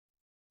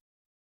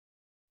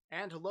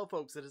And hello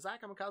folks, it is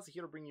Kamikaze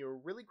here to bring you a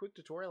really quick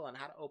tutorial on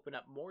how to open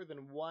up more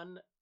than one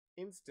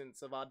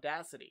instance of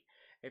Audacity.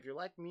 If you're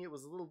like me, it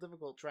was a little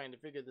difficult trying to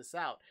figure this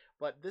out,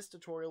 but this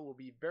tutorial will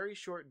be very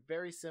short,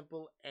 very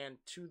simple, and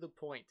to the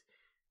point.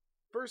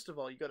 First of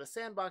all, you go to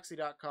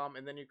sandboxy.com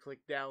and then you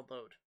click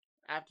download.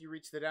 After you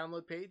reach the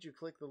download page, you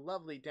click the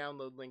lovely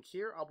download link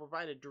here. I'll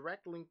provide a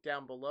direct link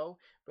down below,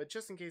 but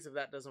just in case if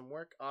that doesn't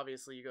work,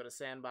 obviously you go to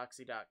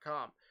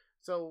sandboxy.com.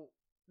 So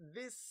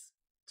this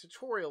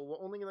tutorial will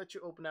only let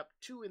you open up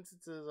 2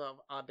 instances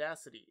of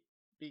Audacity,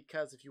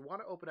 because if you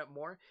want to open up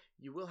more,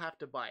 you will have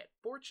to buy it.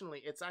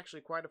 Fortunately, it's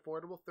actually quite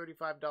affordable,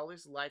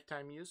 $35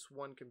 lifetime use,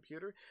 1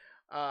 computer.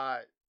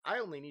 I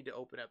only need to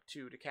open up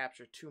 2 to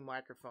capture 2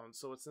 microphones,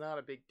 so it's not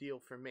a big deal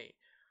for me.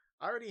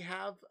 I already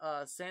have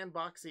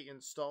Sandboxy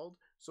installed,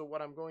 so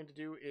what I'm going to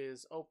do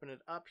is open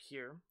it up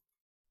here,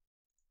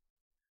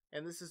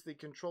 and this is the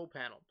control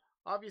panel.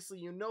 Obviously,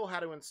 you know how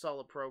to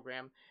install a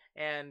program,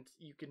 and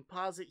you can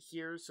pause it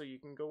here so you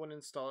can go and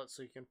install it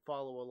so you can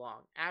follow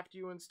along. After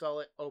you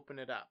install it, open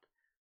it up.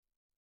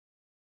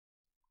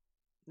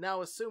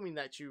 Now, assuming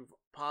that you've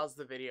paused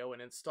the video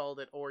and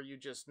installed it, or you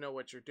just know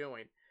what you're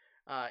doing,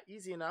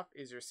 easy enough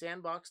is your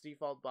Sandbox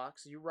default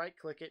box. You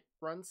right-click it,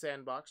 run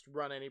Sandbox,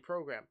 run any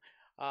program.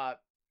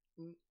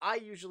 I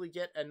usually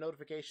get a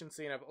notification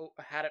saying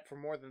I've had it for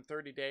more than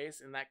 30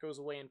 days, and that goes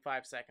away in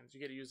 5 seconds.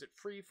 You get to use it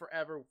free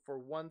forever for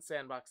 1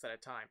 sandbox at a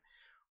time.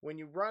 When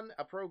you run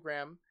a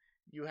program,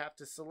 you have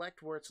to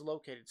select where it's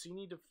located. So you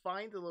need to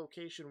find the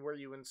location where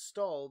you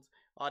installed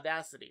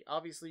Audacity.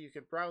 Obviously, you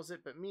can browse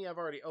it, but me, I've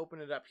already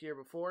opened it up here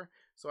before,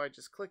 so I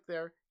just click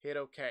there, hit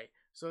OK.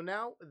 So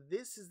now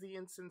this is the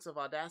instance of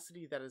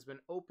Audacity that has been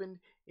opened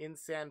in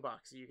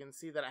Sandbox. You can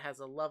see that it has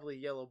a lovely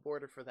yellow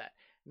border for that.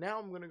 Now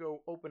I'm going to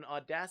go open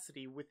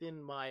Audacity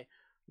within my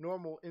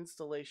normal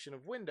installation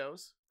of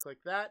Windows.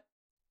 Click that.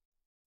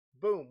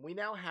 Boom. We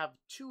now have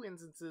 2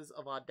 instances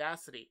of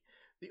Audacity.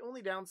 The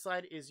only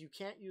downside is you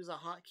can't use a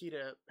hotkey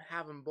to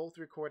have them both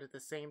record at the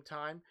same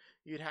time.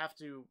 You'd have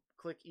to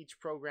click each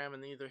program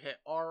and either hit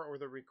R or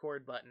the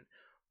record button.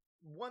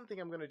 One thing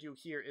I'm going to do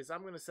here is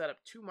I'm going to set up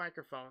 2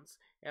 microphones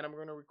and I'm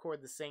going to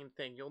record the same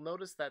thing. You'll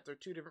notice that there are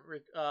 2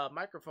 different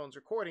microphones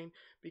recording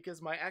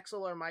because my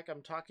XLR mic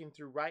I'm talking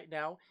through right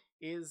now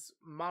is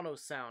mono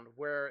sound,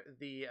 where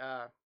the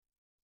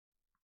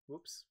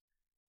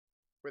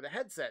where the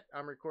headset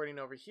I'm recording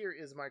over here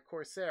is my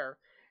Corsair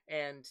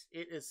and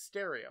it is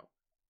stereo.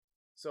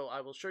 So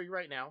I will show you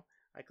right now.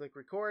 I click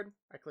record,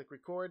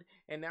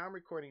 and now I'm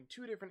recording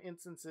 2 different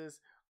instances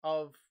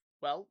of,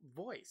 well,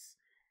 voice.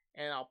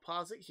 And I'll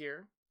pause it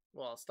here.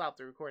 Well, I'll stop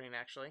the recording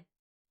actually.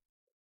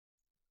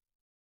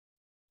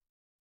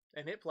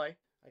 And hit play.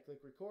 I click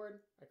record,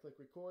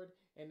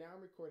 and now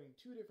I'm recording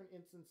 2 different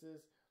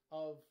instances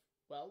of,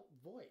 well,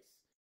 voice.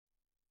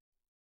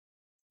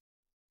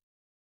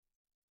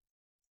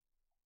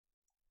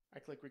 I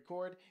click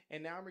record,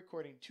 and now I'm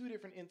recording 2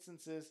 different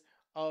instances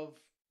of,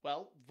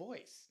 well,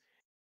 voice.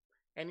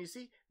 And you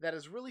see, that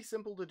is really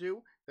simple to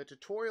do. The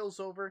tutorial's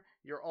over,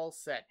 you're all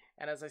set.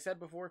 And as I said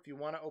before, if you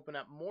want to open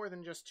up more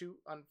than just 2,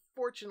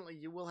 unfortunately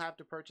you will have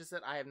to purchase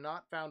it. I have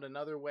not found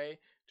another way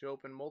to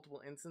open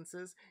multiple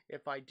instances.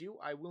 If I do,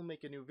 I will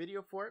make a new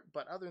video for it.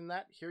 But other than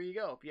that, here you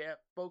go.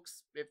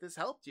 Folks, if this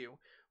helped you,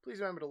 please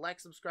remember to like,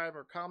 subscribe,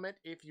 or comment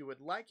if you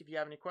would like. If you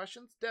have any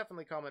questions,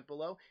 definitely comment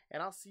below.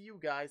 And I'll see you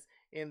guys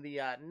in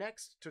the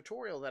next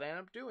tutorial that I end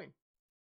up doing.